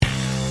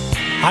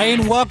Hi,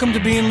 and welcome to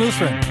Being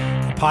Lutheran,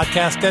 a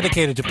podcast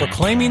dedicated to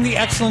proclaiming the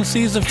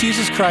excellencies of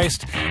Jesus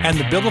Christ and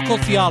the biblical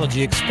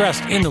theology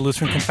expressed in the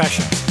Lutheran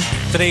Confession.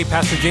 Today,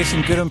 Pastor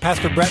Jason Goodham,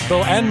 Pastor Brett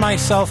Bowe, and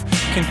myself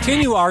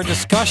continue our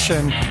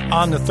discussion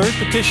on the third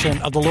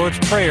petition of the Lord's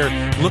Prayer,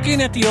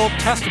 looking at the Old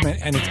Testament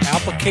and its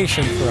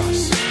application for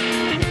us.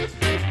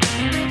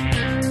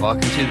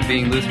 Welcome to the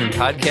Being Lutheran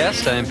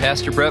podcast. I'm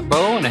Pastor Brett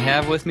Bowe, and I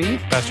have with me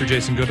Pastor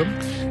Jason Goodham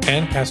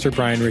and Pastor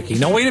Brian Rickey.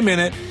 Now, wait a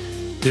minute.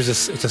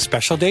 It's a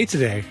special day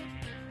today.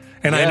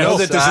 And yes. I know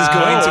that this is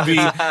going to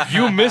be...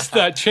 You missed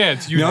that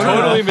chance. You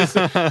totally missed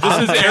it. This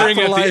is airing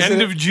at the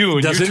end of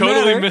June. You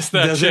totally missed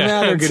that chance. Doesn't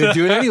matter. We're going to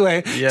do it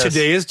anyway. Yes.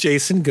 Today is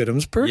Jason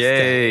Goodham's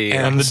birthday. Yay.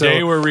 And on the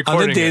day we're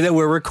recording. On the day that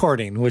we're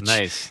recording, which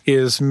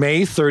is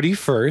May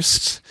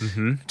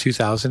 31st,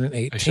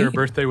 2018. I share a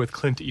birthday with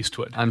Clint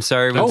Eastwood. I'm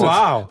sorry.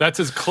 Wow. That's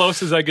as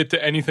close as I get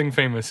to anything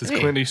famous, is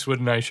Clint Eastwood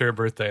and I share a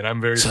birthday, and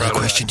I'm very proud of that. So the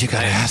question you got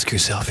to ask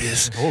yourself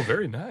is... Oh,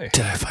 very nice.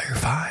 Did I fire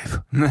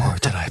 5 or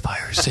did I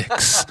fire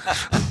 6?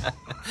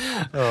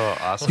 Oh,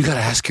 awesome. You got to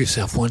ask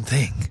yourself one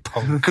thing.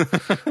 Punk.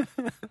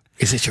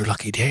 Is it your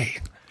lucky day?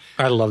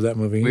 I love that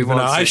movie.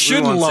 I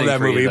shouldn't love that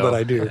movie, but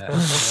I do.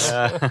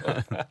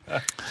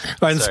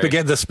 And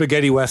the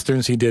spaghetti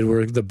westerns he did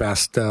were the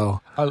best, though.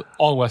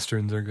 All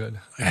westerns are good.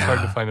 It's hard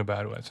to find a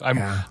bad one.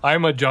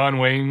 I'm a John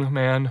Wayne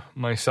man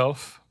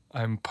myself.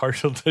 I'm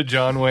partial to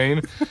John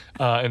Wayne,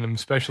 and I'm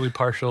especially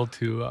partial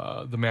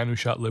to The Man Who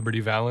Shot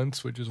Liberty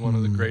Valance, which is one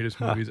of the greatest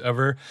movies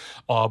ever.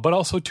 But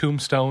also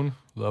Tombstone.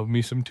 Love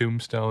me some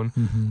Tombstone.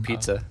 Mm-hmm.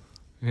 Pizza.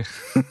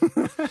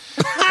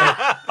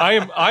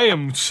 I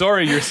am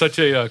sorry you're such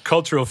a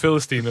cultural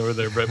Philistine over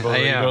there, Brett Bowe. I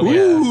am.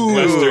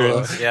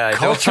 Westerns. Yeah,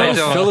 cultural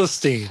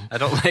Philistine. I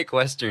don't like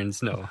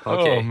Westerns, no.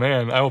 Okay. Oh,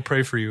 man. I will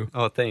pray for you.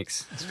 Oh,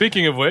 thanks.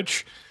 Speaking of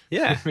which...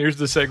 Yeah. Here's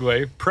the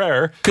segue.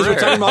 Prayer. Because we're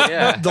talking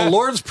about the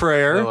Lord's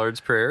Prayer. The Lord's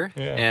Prayer.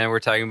 Yeah. And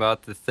we're talking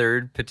about the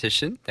third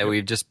petition that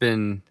we've just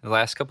been, the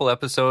last couple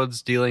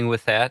episodes, dealing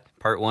with that.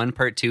 Part 1,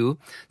 Part 2.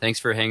 Thanks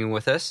for hanging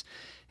with us.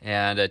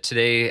 And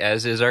today,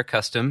 as is our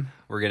custom,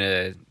 we're going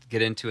to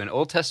get into an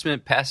Old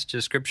Testament passage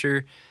of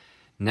Scripture.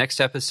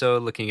 Next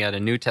episode, looking at a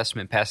New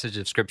Testament passage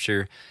of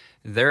Scripture.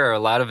 There are a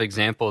lot of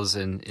examples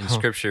in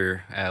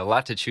Scripture, a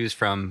lot to choose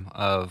from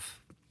of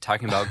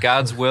talking about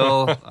God's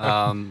will,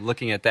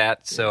 looking at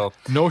that. So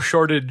no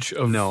shortage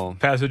of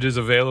passages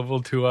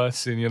available to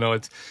us, and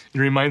it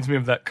reminds me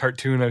of that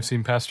cartoon I've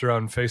seen passed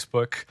around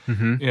Facebook,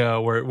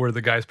 where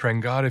the guy's praying,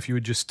 God, if you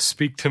would just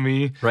speak to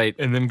me, right?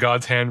 And then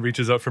God's hand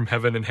reaches up from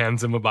heaven and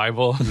hands him a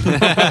Bible.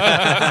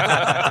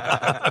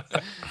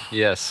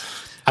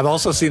 Yes. I've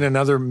also seen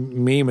another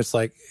meme. It's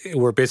like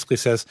where it basically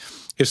says,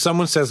 if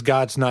someone says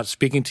God's not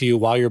speaking to you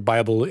while your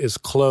Bible is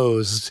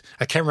closed,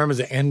 I can't remember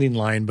the ending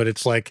line, but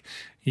it's like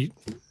you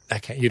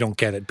don't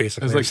get it.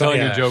 Basically, it's like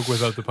telling a joke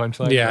without the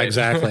punchline. Yeah, right?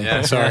 Exactly.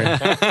 Yeah. Sorry.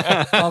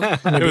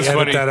 Maybe edit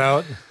funny. That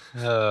out.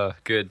 Oh,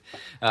 good.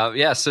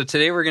 So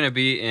today we're going to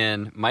be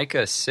in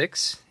Micah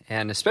 6,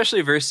 and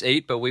especially verse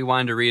 8. But we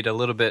wanted to read a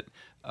little bit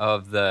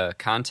of the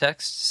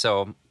context.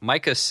 So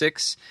Micah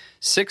 6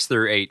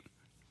 through 8.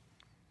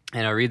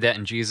 And I'll read that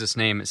in Jesus'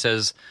 name. It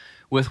says,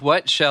 "With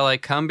what shall I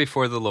come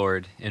before the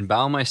Lord, and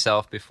bow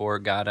myself before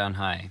God on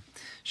high?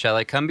 Shall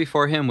I come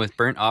before him with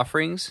burnt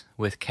offerings,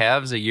 with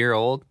calves a year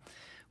old?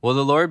 Will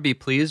the Lord be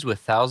pleased with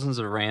thousands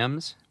of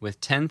rams,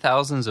 with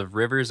 10,000s of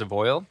rivers of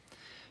oil?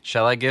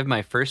 Shall I give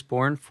my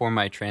firstborn for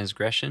my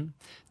transgression,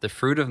 the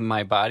fruit of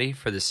my body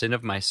for the sin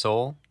of my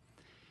soul?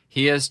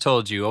 He has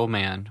told you, O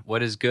man,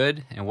 what is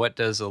good, and what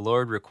does the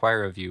Lord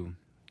require of you?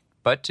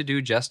 But to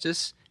do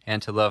justice,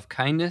 and to love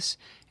kindness,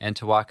 and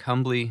to walk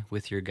humbly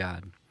with your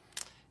God."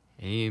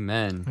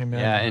 Amen.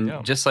 Yeah,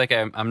 and just like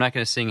I'm not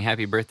going to sing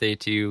happy birthday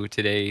to you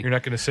today. You're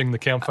not going to sing the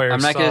campfire song.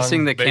 I'm not going to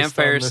sing the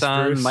campfire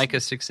song, verse. Micah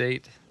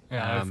 6:8.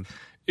 Yeah,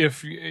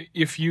 if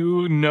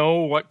you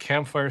know what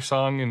campfire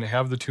song and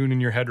have the tune in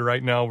your head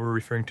right now, we're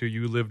referring to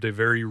you lived a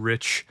very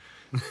rich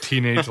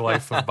teenage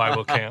life of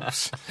Bible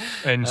camps.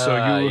 And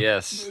so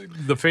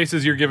the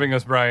faces you're giving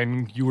us,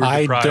 Brian, you were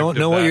deprived I don't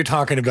know what you're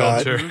talking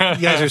about. Culture. You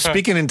guys are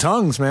speaking in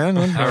tongues, man.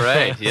 All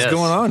right. What's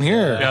going on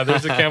here? Yeah,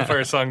 there's a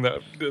campfire song that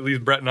at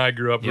least Brett and I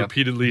grew up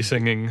repeatedly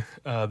singing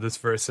this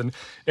verse. And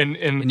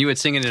you would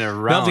sing it in a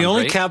round, the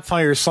only right?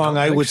 campfire song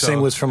I would sing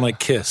was from like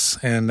Kiss,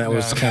 and that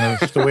was kind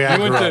of the way I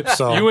grew up.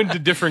 So you went to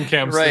different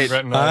camps than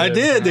Brett and I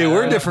did. They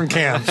were different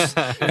camps,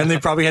 and they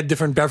probably had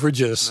different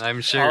beverages.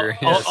 I'm sure.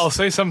 I'll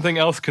say something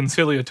else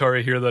conciliatory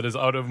here that is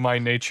out of my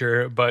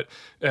nature, but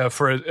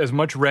for as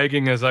much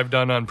ragging as I've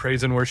done on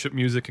praise and worship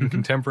music and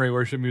contemporary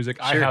worship music,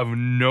 I have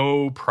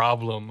no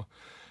problem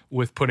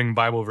with putting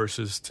Bible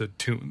verses to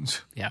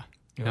tunes. Yeah.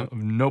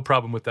 No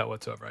problem with that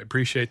whatsoever. I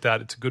appreciate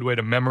that. It's a good way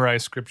to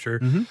memorize Scripture.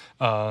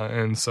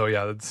 And so,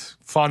 it's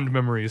fond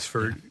memories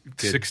for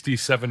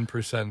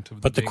 67%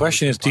 of But the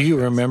question is, do you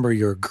remember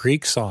your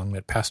Greek song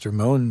that Pastor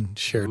Moan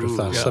shared with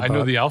us? I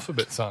know the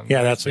alphabet song.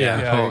 Yeah, that's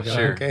Oh,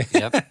 sure. Okay.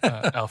 Yep.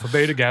 Alpha,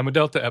 beta, gamma,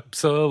 delta,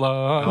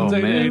 epsilon,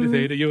 zeta,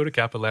 theta, iota,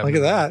 kappa, lambda.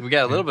 Look at that. We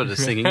got a little bit of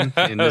singing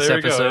in this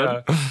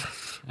episode.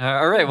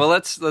 All right, well,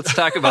 let's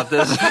talk about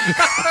this.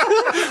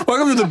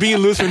 Welcome to the Bean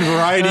Lutheran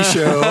Variety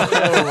Show.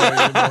 Oh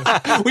my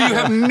goodness. Where you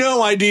have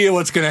no idea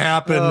what's going to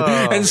happen.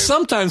 And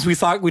sometimes we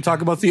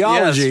talk about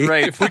theology. Yes,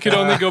 right. If we could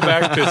only go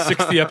back to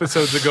 60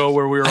 episodes ago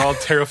where we were all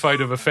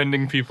terrified of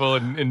offending people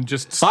and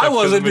just... I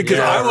wasn't, because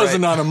I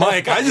wasn't on a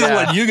mic. I just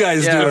let you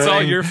guys do it. It's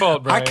all your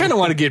fault, Brian. I kind of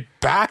want to get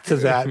back to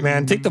that,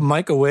 man. Take the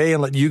mic away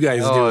and let you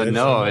guys do it.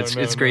 No,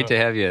 it's great to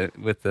have you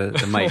with the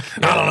mic.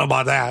 I don't know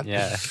about that.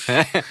 Yeah.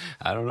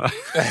 I don't know.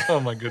 Oh,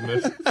 my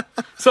goodness.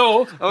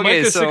 So,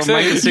 okay, Micah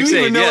 6:8. You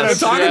even know what I'm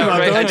talking about,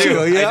 don't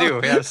you? Yeah. I do,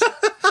 yes.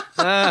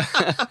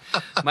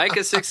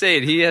 Micah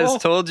 6:8, he has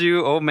told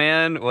you, oh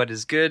man, what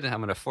is good. I'm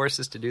going to force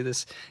us to do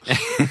this.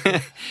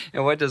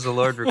 And what does the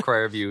Lord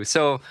require of you?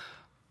 So,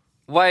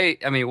 why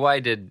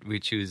did we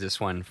choose this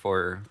one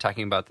for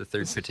talking about the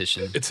third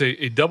petition? It's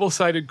a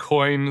double-sided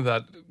coin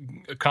that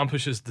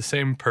accomplishes the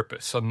same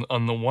purpose.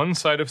 On the one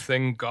side of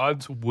thing,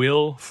 God's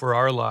will for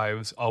our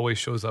lives always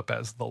shows up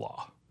as the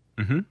law.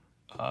 Mm-hmm.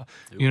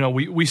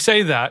 We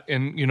say that,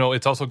 and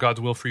it's also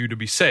God's will for you to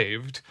be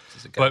saved.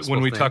 But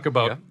when we talk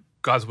about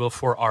God's will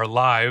for our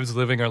lives,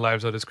 living our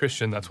lives out as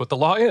Christian, that's what the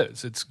law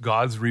is. It's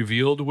God's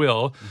revealed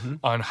will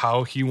on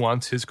how he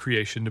wants his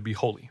creation to be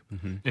holy.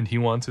 And he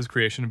wants his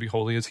creation to be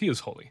holy as he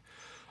is holy.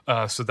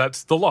 So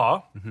that's the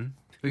law.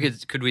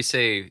 Could we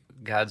say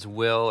God's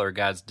will or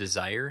God's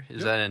desire?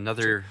 Is that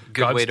another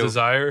good God's way to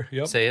desire,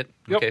 say it?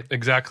 Yep, Okay.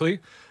 exactly.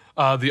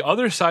 The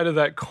other side of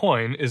that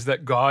coin is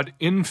that God,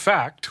 in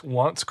fact,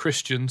 wants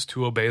Christians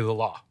to obey the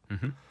law.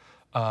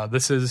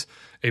 This is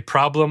a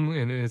problem,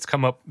 and it's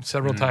come up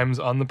several times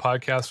on the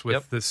podcast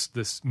with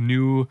this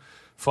new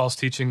false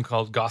teaching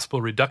called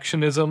gospel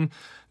reductionism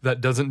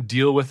that doesn't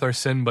deal with our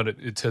sin, but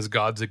it says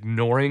God's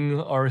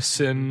ignoring our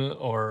sin,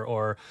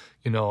 or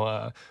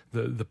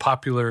the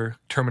popular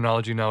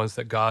terminology now is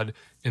that God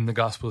in the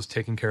gospel is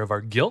taking care of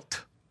our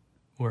guilt,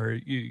 where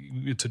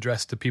it's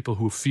addressed to people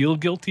who feel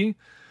guilty.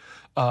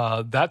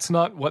 That's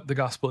not what the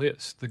gospel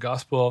is. The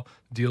gospel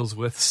deals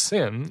with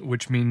sin,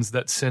 which means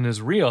that sin is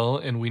real,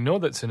 and we know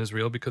that sin is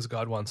real because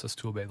God wants us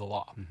to obey the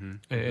law.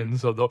 And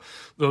so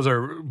those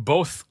are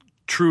both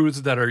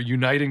truths that are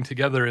uniting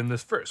together in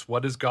this verse.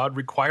 What does God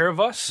require of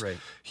us? Right.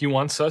 He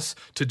wants us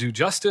to do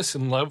justice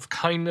and love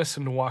kindness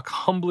and to walk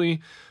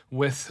humbly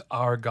with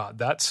our God.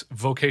 That's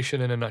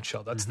vocation in a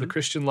nutshell. That's the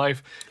Christian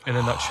life in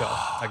a nutshell.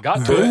 I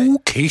got to it.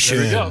 Vocation.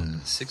 There we go.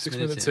 6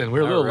 minutes in.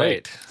 We're a little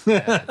late.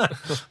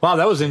 Wow,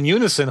 that was in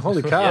unison.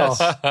 Holy cow.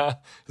 Yes.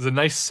 It's a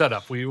nice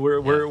setup.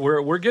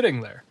 We're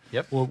getting there.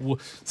 Yep.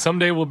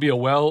 Someday we'll be a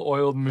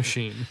well-oiled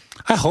machine.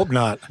 I hope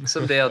not.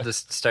 Someday I'll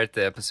just start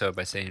the episode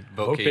by saying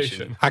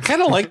vocation. I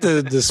kind of like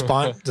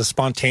the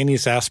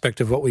spontaneous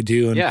aspect of what we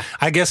do. And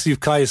I guess you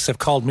guys have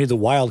called me the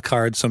wild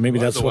card, so maybe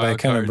that's what I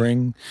kind of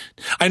bring.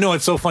 I know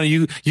it's so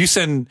funny. You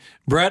send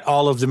Brett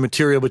all of the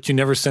material, but you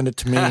never send it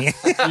to me.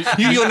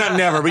 you not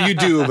never, but you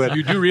do. But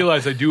you do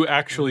realize I do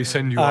actually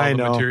send you all the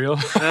material.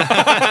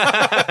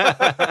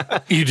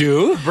 You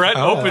do? Brett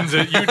opens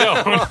it. You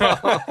don't.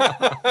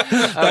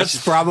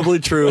 That's probably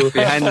true.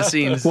 Behind the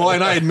scenes. Well,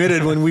 and I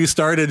admitted when we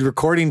started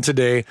recording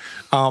today,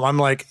 I'm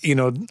like,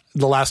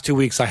 the last 2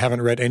 weeks I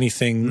haven't read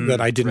anything that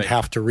I didn't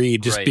have to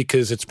read just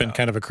because it's been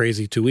kind of a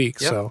crazy 2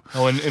 weeks. Yep. So,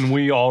 and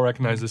we all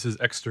recognize this is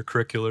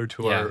extracurricular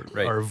to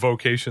our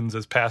vocations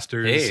as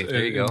pastors. Hey,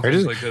 there you go.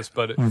 Things like this,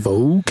 but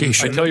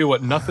vocation. I tell you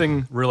what,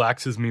 nothing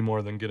relaxes me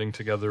more than getting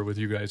together with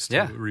you guys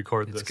to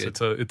record this. Good.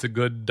 It's a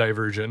good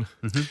diversion.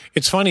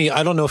 It's funny.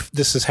 I don't know if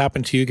this has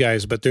happened to you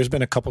guys, but there's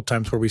been a couple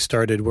times where we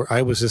started where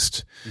I was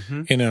just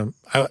in a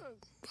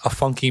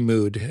funky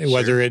mood,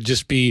 whether it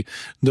just be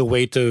the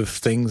weight of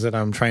things that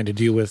I'm trying to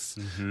deal with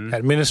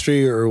at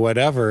ministry or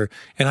whatever.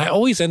 And I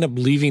always end up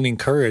leaving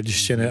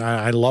encouraged, and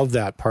I love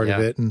that part of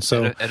it. And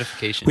so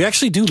edification. We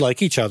actually do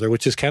like each other,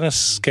 which is kind of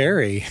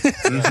scary,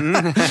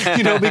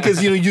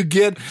 because, you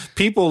get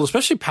people,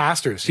 especially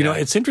pastors,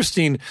 it's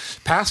interesting.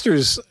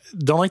 Pastors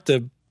don't like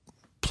to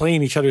play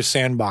in each other's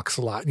sandbox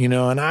a lot,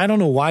 and I don't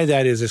know why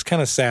that is. It's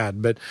kind of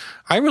sad, but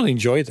I really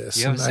enjoy this.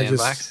 You have a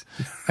sandbox?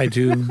 I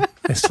do.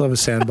 I still have a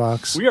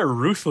sandbox. We are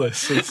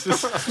ruthless. It's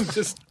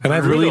just and I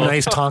have really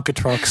nice Tonka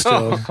trucks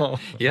still.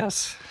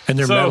 Yes. And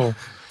they're metal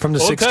from the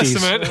Old 60s.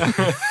 Testament.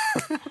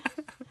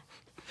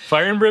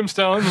 Fire and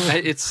brimstone.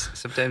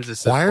 Sometimes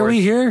it's why are we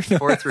here?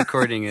 Fourth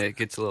recording, it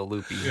gets a little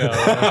loopy.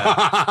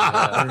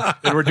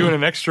 And we're doing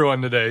an extra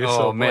one today. Oh,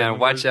 so man,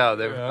 watch out.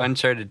 They're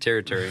uncharted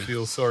territory. I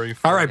feel sorry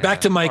for all right,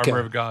 back to Micah.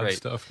 Armor of God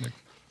stuff.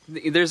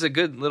 There's a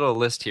good little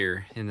list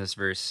here in this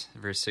verse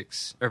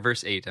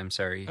 8, I'm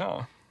sorry.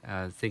 Oh.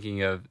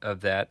 Thinking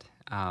of that.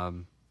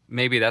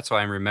 Maybe that's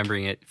why I'm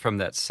remembering it from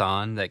that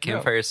song, that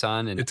campfire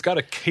song. And it's got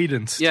a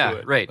cadence to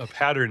it. Right. A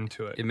pattern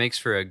to it. It makes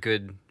for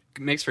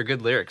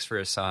good lyrics for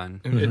a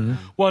song.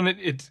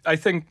 I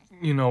think,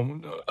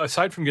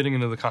 aside from getting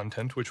into the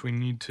content, which we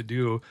need to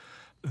do,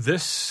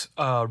 this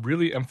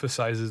really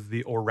emphasizes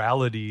the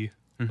orality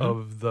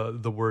of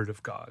the Word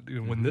of God.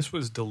 When this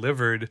was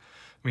delivered,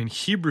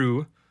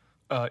 Hebrew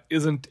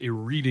isn't a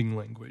reading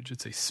language;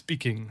 it's a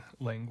speaking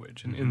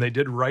language, and they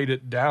did write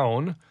it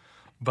down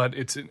but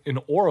it's in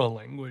oral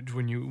language.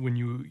 When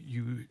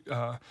you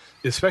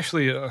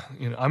especially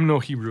I'm no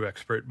Hebrew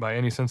expert by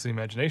any sense of the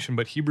imagination,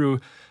 but Hebrew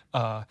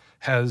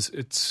has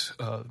its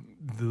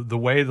the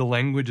way the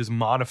language is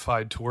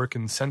modified to work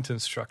in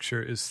sentence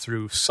structure is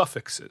through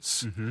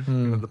suffixes,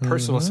 the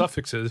personal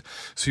suffixes.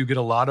 So you get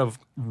a lot of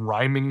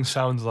rhyming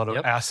sounds, a lot of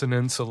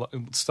assonance,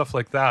 stuff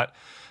like that.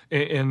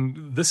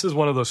 And this is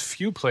one of those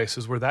few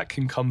places where that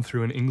can come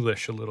through in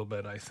English a little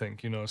bit, I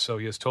think. So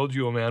he has told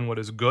you, O man, what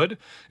is good,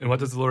 and what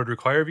does the Lord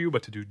require of you,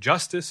 but to do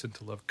justice and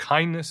to love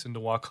kindness and to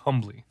walk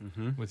humbly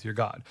with your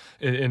God.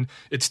 And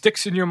it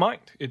sticks in your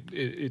mind.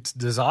 It's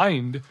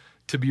designed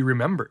to be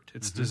remembered.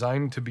 It's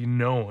designed to be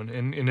known,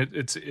 and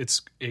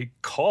it's a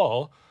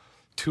call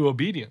to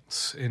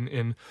obedience.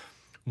 And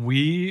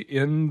we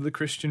in the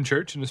Christian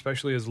church, and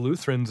especially as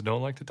Lutherans,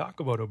 don't like to talk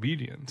about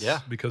obedience. Yeah.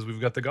 Because we've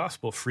got the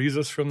gospel, frees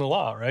us from the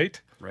law, right?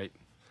 Right.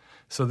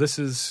 So this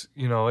is,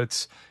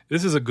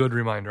 this is a good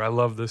reminder. I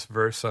love this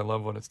verse. I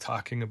love what it's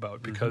talking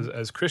about, because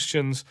as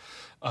Christians,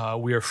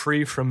 we are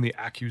free from the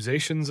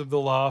accusations of the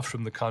law,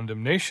 from the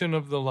condemnation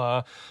of the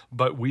law,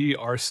 but we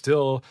are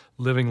still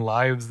living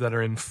lives that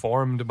are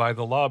informed by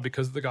the law,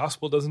 because the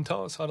gospel doesn't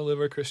tell us how to live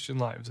our Christian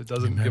lives. It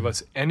doesn't give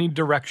us any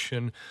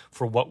direction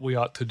for what we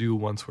ought to do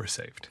once we're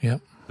saved.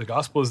 Yep. The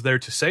gospel is there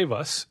to save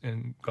us,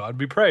 and God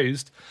be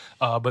praised,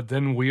 but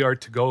then we are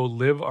to go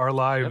live our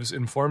lives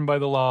informed by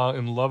the law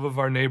in love of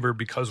our neighbor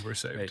because we're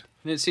saved. Right.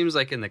 And it seems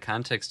like in the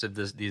context of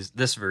this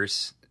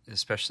verse,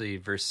 especially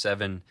verse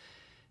 7,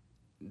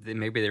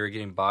 maybe they were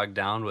getting bogged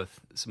down with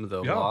some of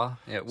the law.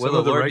 Yeah,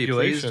 will the Lord be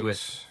pleased with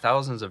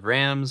thousands of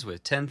rams,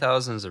 with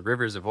 10,000s of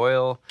rivers of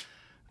oil?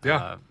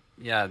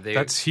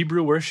 That's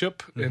Hebrew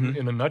worship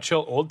in a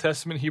nutshell, Old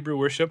Testament Hebrew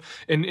worship.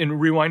 And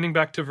rewinding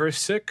back to verse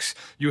 6,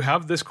 you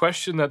have this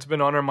question that's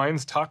been on our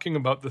minds talking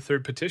about the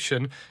third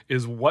petition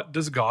is, what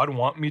does God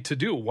want me to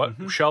do?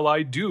 What shall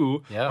I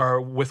do? Yeah.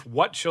 Or with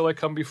what shall I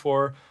come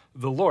before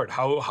the Lord?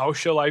 How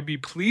shall I be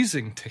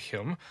pleasing to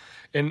him?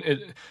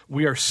 And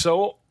we are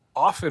so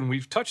often,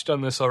 we've touched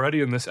on this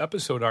already in this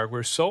episode,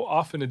 we're so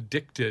often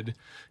addicted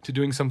to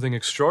doing something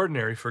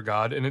extraordinary for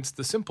God, and it's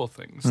the simple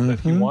things that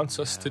he wants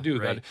us to do,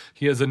 that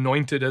he has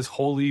anointed as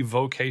holy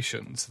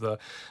vocations, the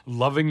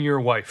loving your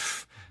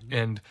wife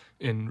and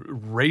in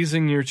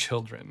raising your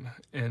children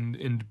and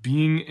in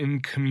being in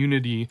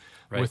community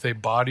with a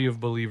body of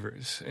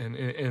believers.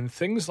 And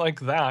things like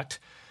that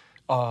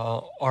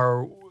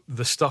are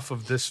the stuff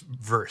of this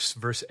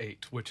verse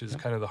 8, which is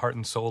kind of the heart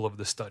and soul of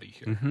the study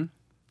here.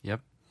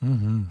 Yep.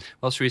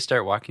 Well, should we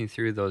start walking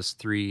through those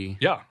three?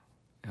 Yeah.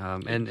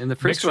 And the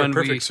first Makes for one, a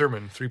perfect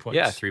sermon, 3 points.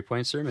 Yeah,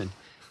 3-point sermon.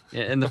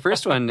 And the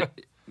first one,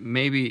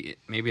 maybe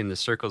in the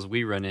circles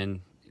we run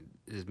in,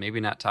 is maybe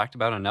not talked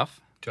about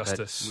enough.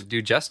 Justice.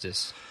 Do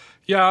justice.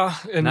 Yeah,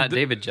 and not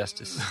David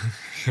Justice.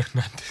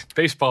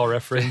 Baseball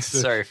reference.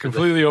 Sorry,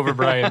 completely over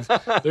Brian's.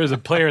 There's a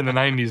player in the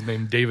 '90s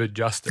named David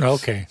Justice.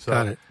 Okay,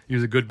 got it. He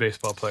was a good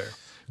baseball player.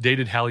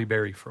 Dated Halle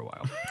Berry for a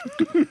while.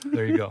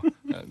 There you go.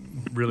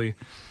 Really.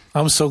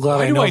 I'm so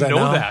glad I know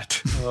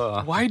that.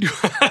 Why do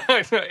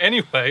I?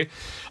 Anyway,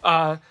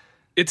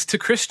 it's to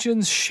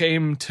Christians'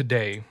 shame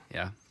today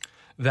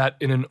that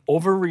in an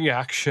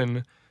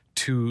overreaction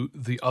to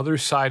the other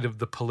side of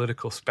the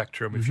political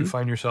spectrum, if you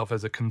find yourself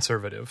as a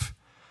conservative,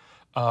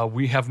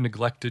 we have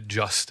neglected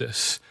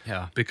justice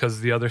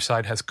because the other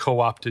side has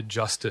co-opted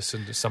justice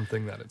into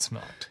something that it's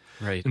not.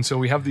 Right. And so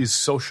we have these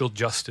social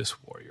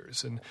justice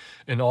warriors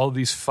and all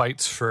these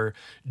fights for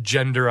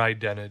gender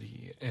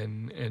identity,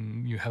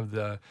 and you have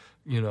the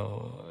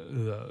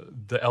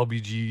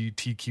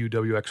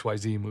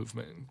LGBTQWXYZ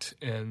movement,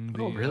 and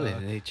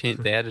they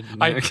added.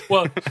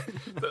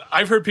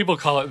 I've heard people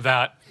call it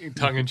that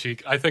tongue in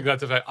cheek. I think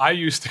that's a fact. I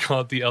used to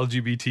call it the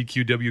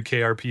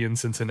LGBTQWKRP in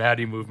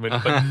Cincinnati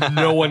movement, but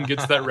no one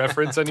gets that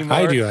reference anymore.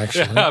 I do,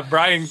 actually. Yeah,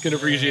 Brian can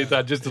appreciate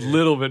that just a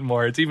little bit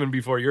more. It's even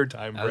before your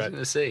time, Brett. I was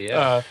going to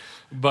say,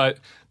 but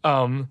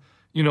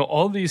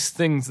all these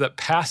things that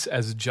pass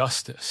as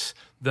justice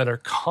that are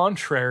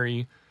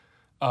contrary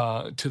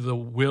to the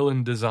will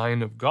and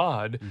design of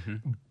God.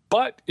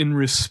 But in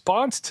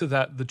response to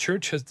that, the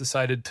church has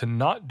decided to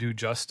not do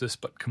justice,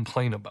 but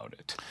complain about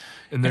it.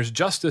 And there's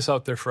justice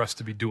out there for us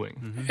to be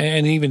doing.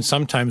 And even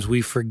sometimes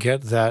we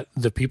forget that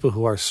the people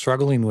who are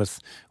struggling with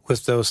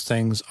those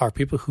things are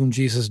people whom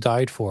Jesus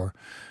died for.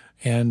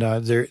 And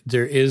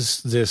there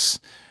is this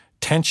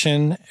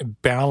tension,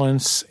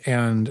 balance,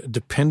 and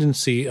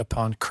dependency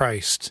upon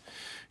Christ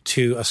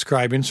to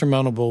ascribe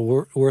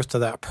insurmountable worth to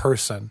that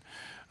person,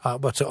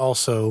 but to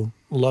also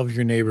love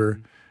your neighbor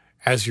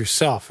as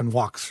yourself and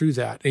walk through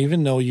that.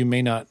 Even though you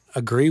may not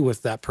agree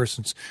with that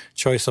person's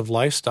choice of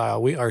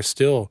lifestyle, we are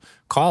still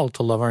called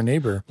to love our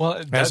neighbor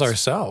as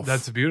ourselves.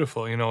 That's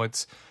beautiful.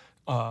 It's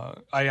I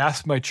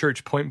asked my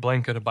church point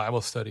blank at a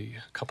Bible study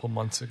a couple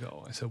months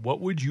ago. I said, what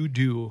would you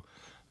do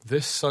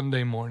this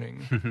Sunday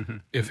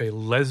morning if a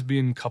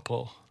lesbian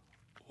couple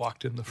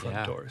walked in the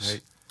front doors?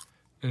 Right.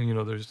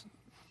 And, there's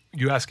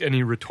you ask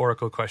any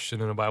rhetorical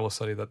question in a Bible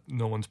study that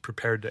no one's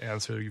prepared to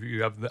answer.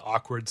 You have the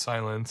awkward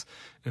silence,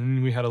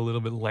 and we had a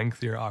little bit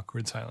lengthier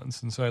awkward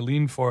silence. And so I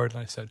leaned forward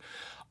and I said,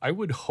 I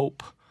would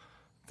hope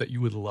that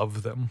you would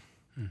love them.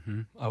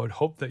 Mm-hmm. I would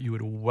hope that you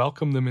would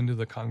welcome them into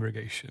the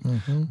congregation.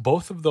 Mm-hmm.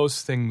 Both of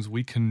those things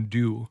we can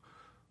do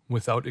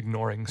without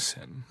ignoring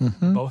sin.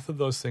 Mm-hmm. Both of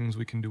those things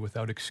we can do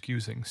without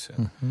excusing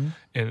sin. Mm-hmm.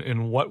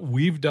 And what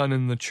we've done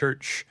in the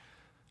church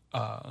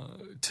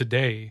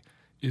today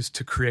is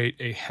to create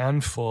a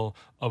handful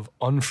of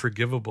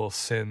unforgivable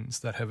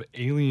sins that have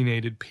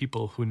alienated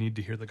people who need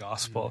to hear the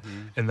gospel.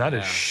 Mm-hmm. And that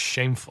is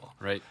shameful.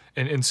 Right.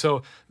 And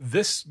so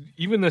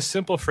even this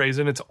simple phrase,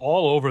 and it's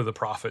all over the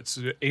prophets,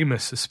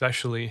 Amos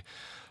especially,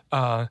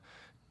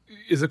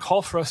 is a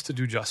call for us to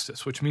do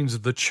justice, which means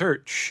the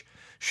church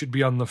should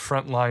be on the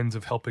front lines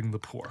of helping the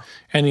poor.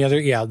 And the other,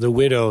 the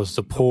widows,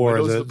 the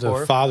poor,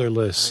 the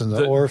fatherless, and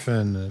the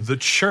orphan. The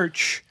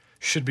church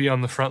should be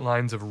on the front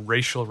lines of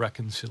racial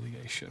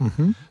reconciliation.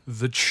 Mm-hmm.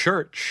 The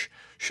church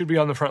should be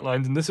on the front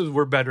lines, and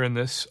we're better in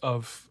this,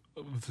 of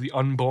the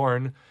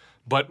unborn,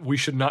 but we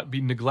should not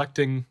be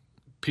neglecting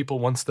people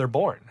once they're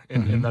born.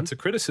 And that's a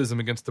criticism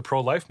against the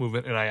pro-life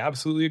movement, and I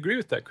absolutely agree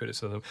with that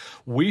criticism.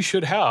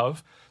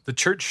 The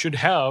church should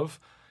have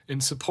in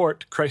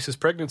support crisis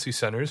pregnancy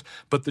centers,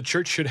 but the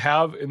church should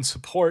have in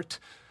support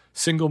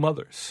single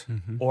mothers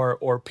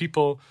or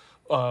people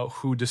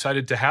who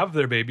decided to have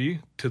their baby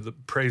to the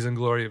praise and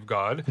glory of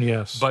God,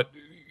 but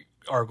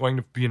are going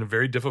to be in a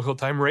very difficult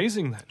time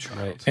raising that child.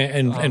 Right.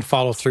 And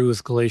follow through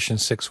with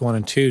Galatians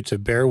 6:1-2 to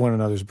bear one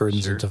another's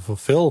burdens and to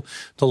fulfill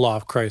the law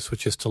of Christ,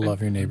 which is to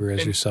love your neighbor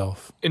as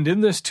yourself. And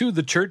in this too,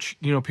 the church,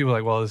 people are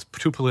like, well, it's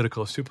too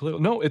political.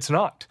 No, it's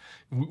not.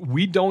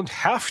 We don't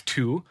have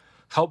to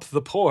help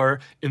the poor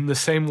in the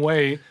same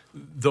way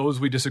those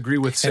we disagree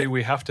with say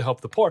we have to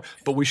help the poor,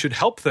 but we should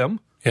help them.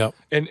 Yeah.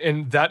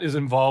 And that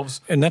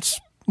involves... And that's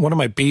one of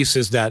my beefs,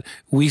 is that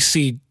we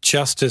see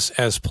justice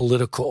as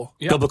political,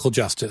 biblical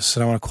justice,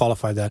 and I want to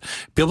qualify that.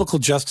 Biblical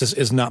justice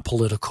is not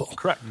political.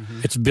 Correct.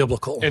 Mm-hmm. It's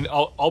biblical. And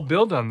I'll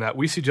build on that.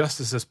 We see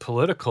justice as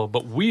political,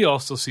 but we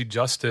also see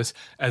justice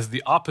as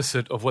the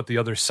opposite of what the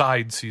other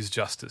side sees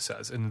justice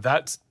as, and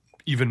that's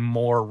even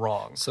more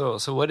wrong. So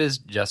what is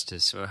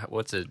justice?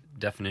 What's a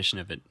definition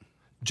of it?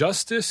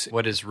 Justice.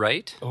 What is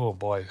right? Oh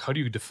boy, how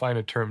do you define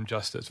a term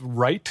justice?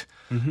 Right?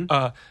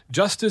 Mm-hmm.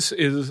 Justice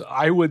is,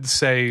 I would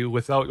say,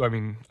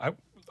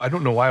 I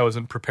don't know why I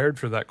wasn't prepared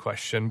for that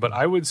question, but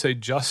I would say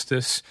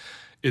justice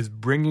is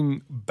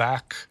bringing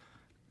back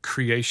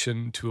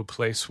creation to a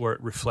place where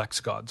it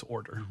reflects God's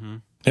order. Mm-hmm.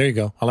 There you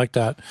go. I like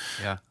that.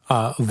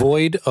 Yeah.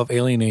 Void of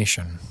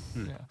alienation.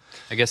 Yeah.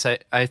 I guess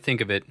I think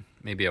of it,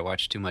 maybe I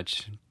watch too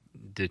much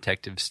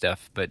detective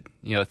stuff, but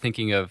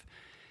thinking of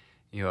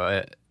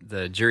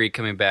the jury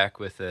coming back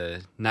with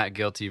a not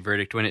guilty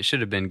verdict when it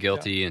should have been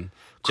guilty, and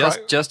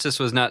justice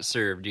was not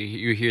served.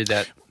 You hear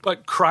that?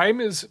 But crime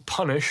is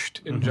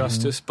punished in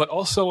justice, but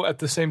also at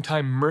the same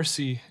time,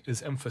 mercy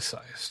is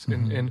emphasized.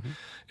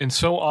 And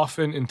so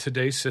often in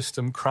today's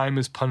system, crime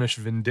is punished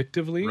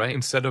vindictively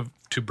instead of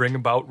to bring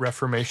about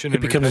reformation.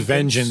 It becomes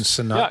vengeance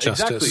and not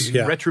justice.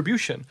 Exactly.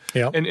 Retribution.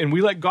 Yeah. And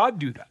we let God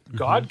do that.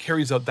 God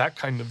carries out that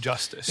kind of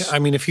justice. Yeah, I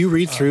mean, if you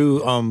read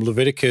through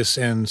Leviticus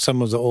and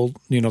some of the old,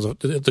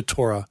 the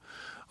Torah,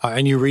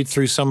 and you read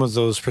through some of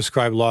those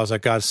prescribed laws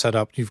that God set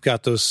up, you've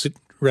got those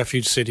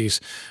refuge cities.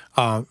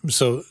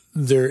 So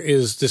there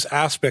is this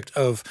aspect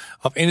of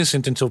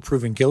innocent until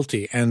proven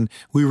guilty, and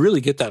we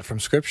really get that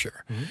from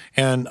Scripture.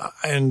 Mm-hmm.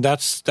 And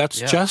that's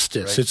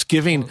justice. Right. It's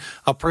giving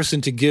a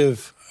person to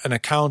give an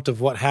account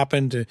of what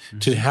happened,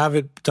 to have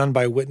it done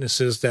by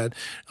witnesses, that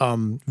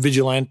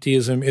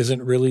vigilantism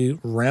isn't really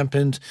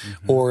rampant,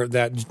 or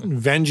that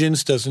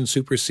vengeance doesn't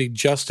supersede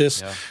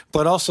justice. Yeah.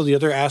 But also the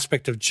other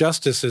aspect of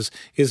justice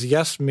is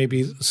yes,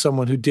 maybe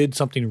someone who did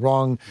something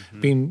wrong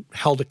being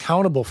held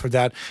accountable for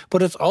that,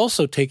 but it's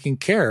also taking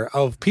care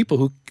of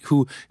people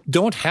who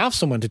don't have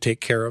someone to take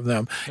care of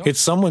them. Nope.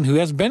 It's someone who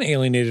has been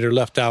alienated or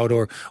left out,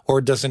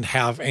 or doesn't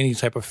have any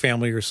type of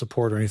family or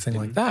support or anything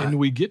like that. And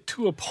we get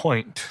to a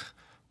point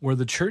where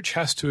the church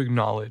has to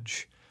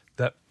acknowledge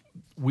that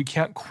we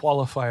can't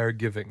qualify our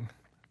giving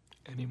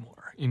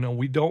anymore.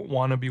 We don't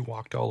want to be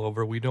walked all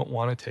over. We don't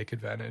want to take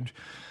advantage.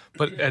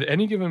 But at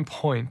any given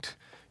point,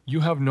 you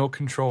have no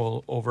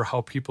control over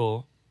how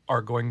people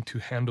are going to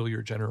handle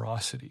your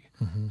generosity.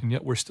 And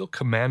yet we're still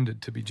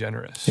commanded to be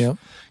generous. Yeah.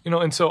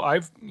 And so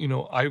I've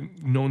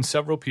known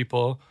several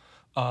people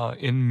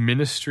in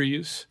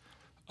ministries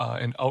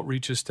and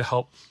outreaches to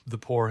help the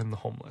poor and the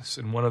homeless.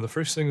 And one of the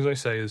first things I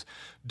say is,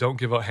 don't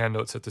give out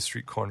handouts at the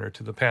street corner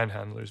to the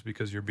panhandlers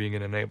because you're being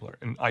an enabler.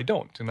 And I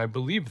don't, and I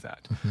believe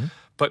that.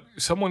 But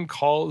someone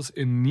calls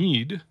in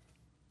need,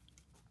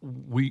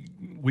 we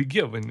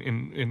give.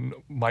 And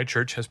my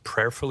church has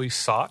prayerfully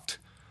sought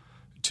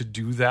to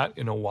do that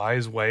in a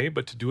wise way,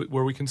 but to do it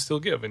where we can still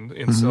give.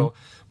 And so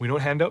we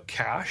don't hand out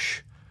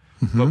cash,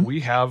 but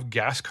we have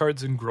gas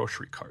cards and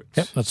grocery cards.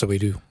 Yep, that's what we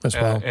do as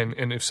well.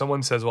 And if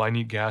someone says, well, I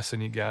need gas,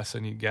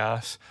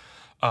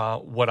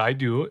 what I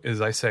do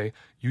is I say,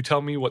 you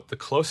tell me what the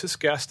closest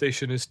gas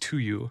station is to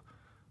you,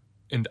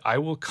 and I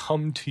will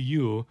come to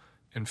you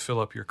and fill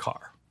up your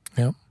car.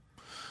 Yeah.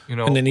 You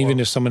know, and then even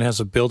if someone has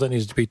a bill that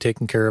needs to be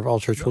taken care of, All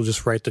Church will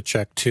just write the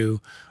check to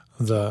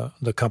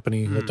the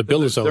company that the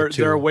bill is owed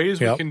to. There are ways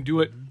we can do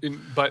it,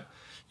 but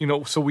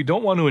so we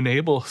don't want to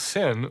enable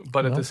sin,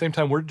 but at the same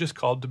time, we're just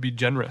called to be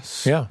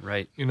generous. Yeah,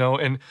 right.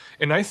 And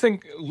I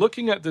think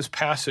looking at this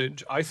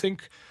passage, I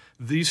think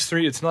these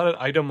three. It's not an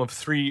item of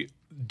three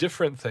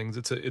different things.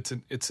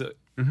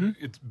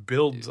 It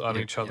builds on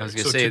each other. I was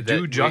going so say to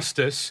do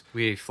justice,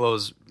 we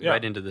flows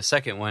right into the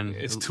second one.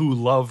 It's to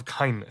love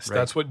kindness. Right.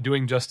 That's what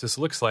doing justice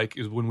looks like.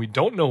 Is when we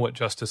don't know what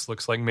justice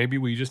looks like, maybe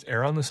we just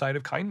err on the side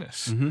of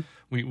kindness. Mm-hmm.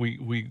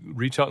 We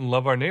reach out and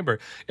love our neighbor,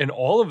 and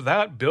all of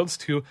that builds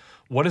to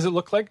what does it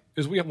look like?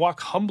 Is we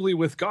walk humbly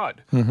with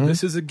God. Mm-hmm.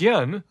 This is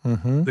again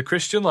the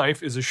Christian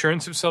life is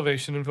assurance of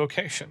salvation and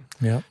vocation.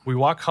 Yeah. We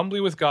walk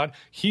humbly with God.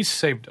 He's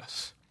saved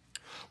us.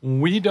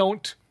 We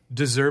don't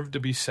deserve to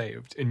be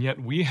saved, and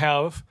yet we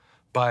have,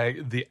 by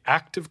the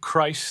act of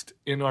Christ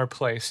in our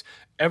place,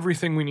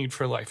 everything we need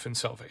for life and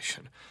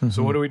salvation. Mm-hmm.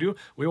 So what do?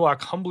 We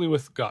walk humbly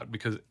with God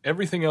because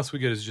everything else we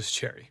get is just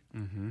cherry.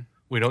 Mm-hmm.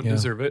 We don't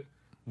deserve it.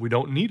 We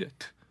don't need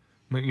it.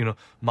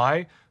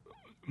 My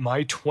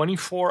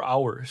 24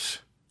 hours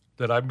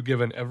that I'm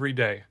given every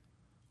day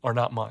are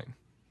not mine.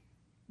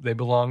 They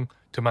belong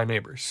to my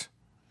neighbors,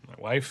 my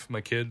wife, my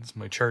kids,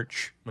 my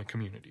church, my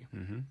community.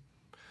 Mm-hmm.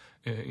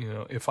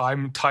 If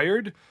I'm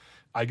tired,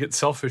 I get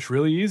selfish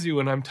really easy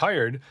when I'm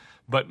tired,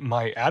 but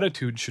my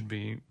attitude should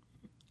be,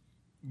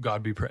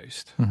 God be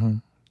praised. Mm-hmm.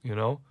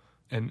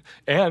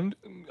 And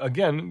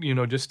again,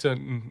 just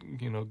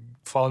to,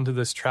 fall into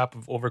this trap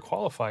of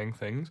overqualifying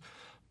things,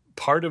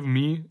 part of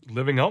me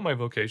living out my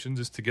vocations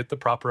is to get the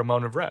proper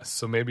amount of rest.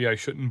 So maybe I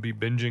shouldn't be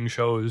binging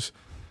shows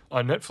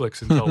on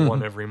Netflix until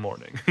 1 every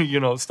morning,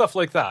 stuff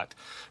like that.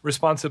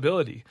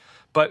 Responsibility.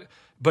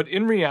 But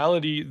in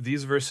reality,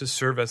 these verses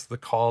serve as the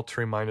call to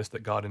remind us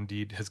that God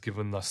indeed has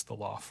given us the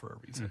law for a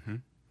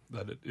reason,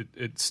 that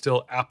it's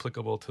still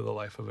applicable to the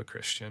life of a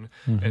Christian,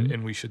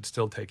 and we should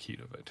still take heed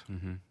of it.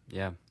 Mm-hmm.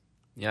 Yeah.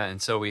 Yeah,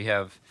 and so we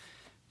have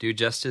do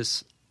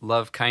justice,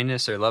 love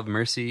kindness, or love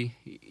mercy.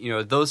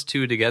 Those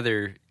two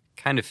together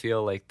kind of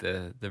feel like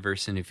the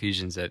verse in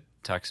Ephesians that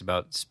talks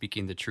about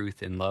speaking the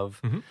truth in love.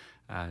 Mm-hmm.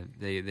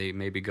 They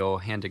maybe go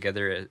hand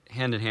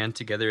in hand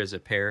together as a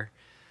pair.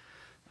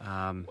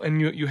 And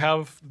you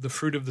have the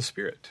fruit of the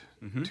Spirit,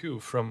 too,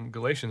 from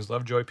Galatians: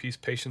 love, joy, peace,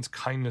 patience,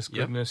 kindness,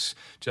 goodness,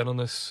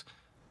 gentleness.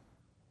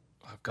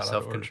 I've got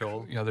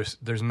self-control. Yeah,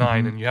 there's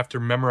 9, and you have to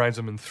memorize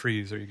them in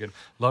 3s, or you get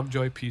love,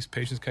 joy, peace,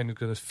 patience, kindness,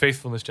 goodness,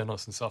 faithfulness,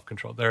 gentleness, and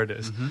self-control. There it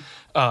is.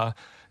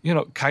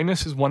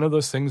 Kindness is one of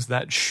those things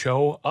that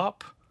show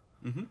up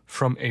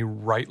from a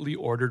rightly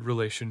ordered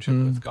relationship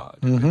with God.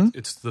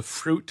 It's the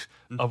fruit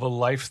of a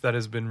life that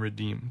has been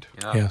redeemed.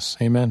 Yeah. Yes,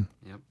 amen.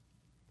 Yep.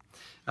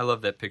 I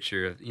love that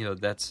picture of,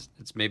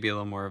 it's maybe a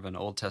little more of an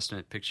Old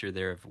Testament picture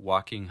there of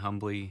walking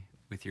humbly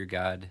with your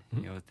God,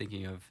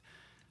 thinking of,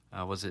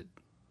 was it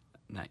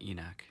not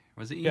Enoch?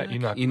 Was it Enoch? Yeah,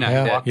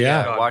 Enoch.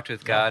 Enoch walked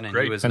with God and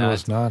he was not.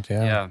 Was not,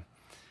 Yeah.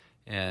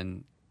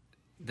 And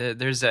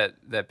there's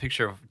that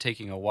picture of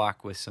taking a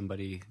walk with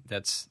somebody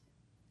that's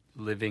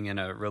living in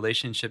a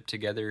relationship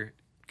together,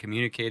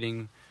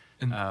 communicating.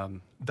 And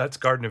that's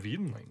Garden of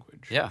Eden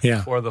language. Yeah.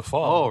 Before the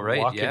fall. Oh,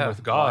 right. Walking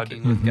with God.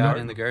 Walking with God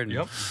in the garden.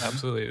 Yep,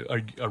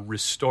 absolutely. A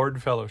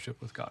restored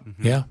fellowship with God.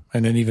 Mm-hmm. Yeah.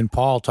 And then even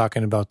Paul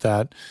talking about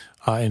that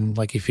in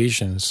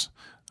Ephesians,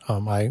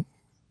 I,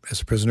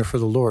 as a prisoner for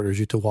the Lord, urge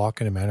you to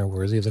walk in a manner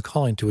worthy of the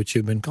calling to which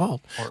you've been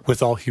called,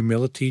 with all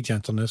humility,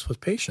 gentleness,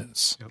 with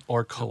patience. Yep.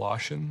 Or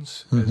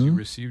Colossians, as you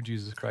receive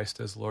Jesus Christ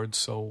as Lord,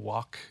 so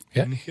walk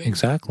in Him.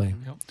 Exactly.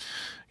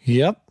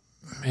 Yep.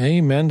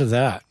 Amen to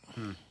that.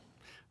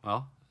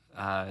 Well,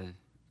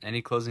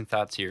 any closing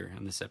thoughts here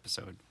on this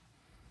episode?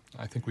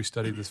 I think we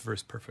studied this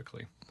verse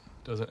perfectly.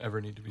 Doesn't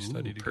ever need to be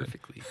studied again.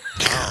 Perfectly.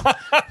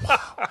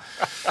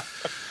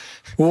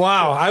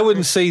 Wow, I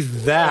wouldn't say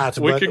that.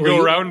 We could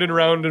go round and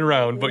round and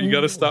round, but you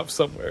got to stop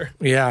somewhere.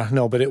 Yeah,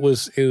 no, but it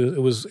was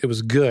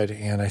good,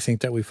 and I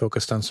think that we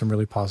focused on some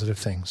really positive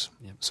things.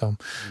 Yep. So,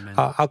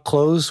 I'll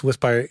close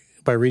by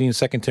reading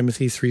 2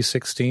 Timothy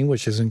 3:16,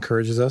 which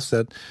encourages us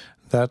that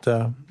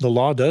the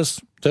law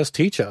does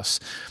teach us.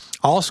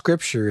 All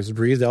Scripture is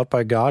breathed out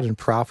by God and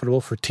profitable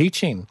for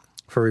teaching,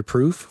 for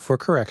reproof, for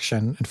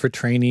correction, and for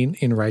training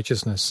in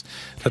righteousness,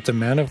 that the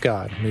man of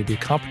God may be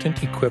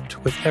competent,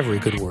 equipped with every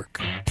good work.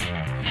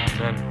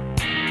 Amen.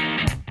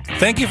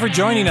 Thank you for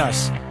joining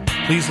us.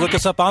 Please look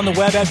us up on the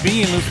web at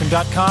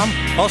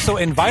beinglutheran.com. Also,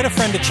 invite a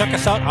friend to check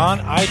us out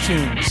on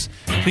iTunes.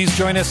 Please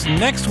join us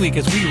next week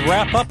as we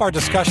wrap up our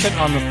discussion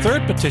on the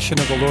third petition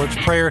of the Lord's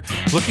Prayer,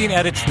 looking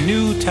at its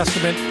New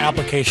Testament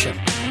application.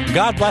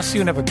 God bless you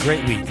and have a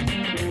great week.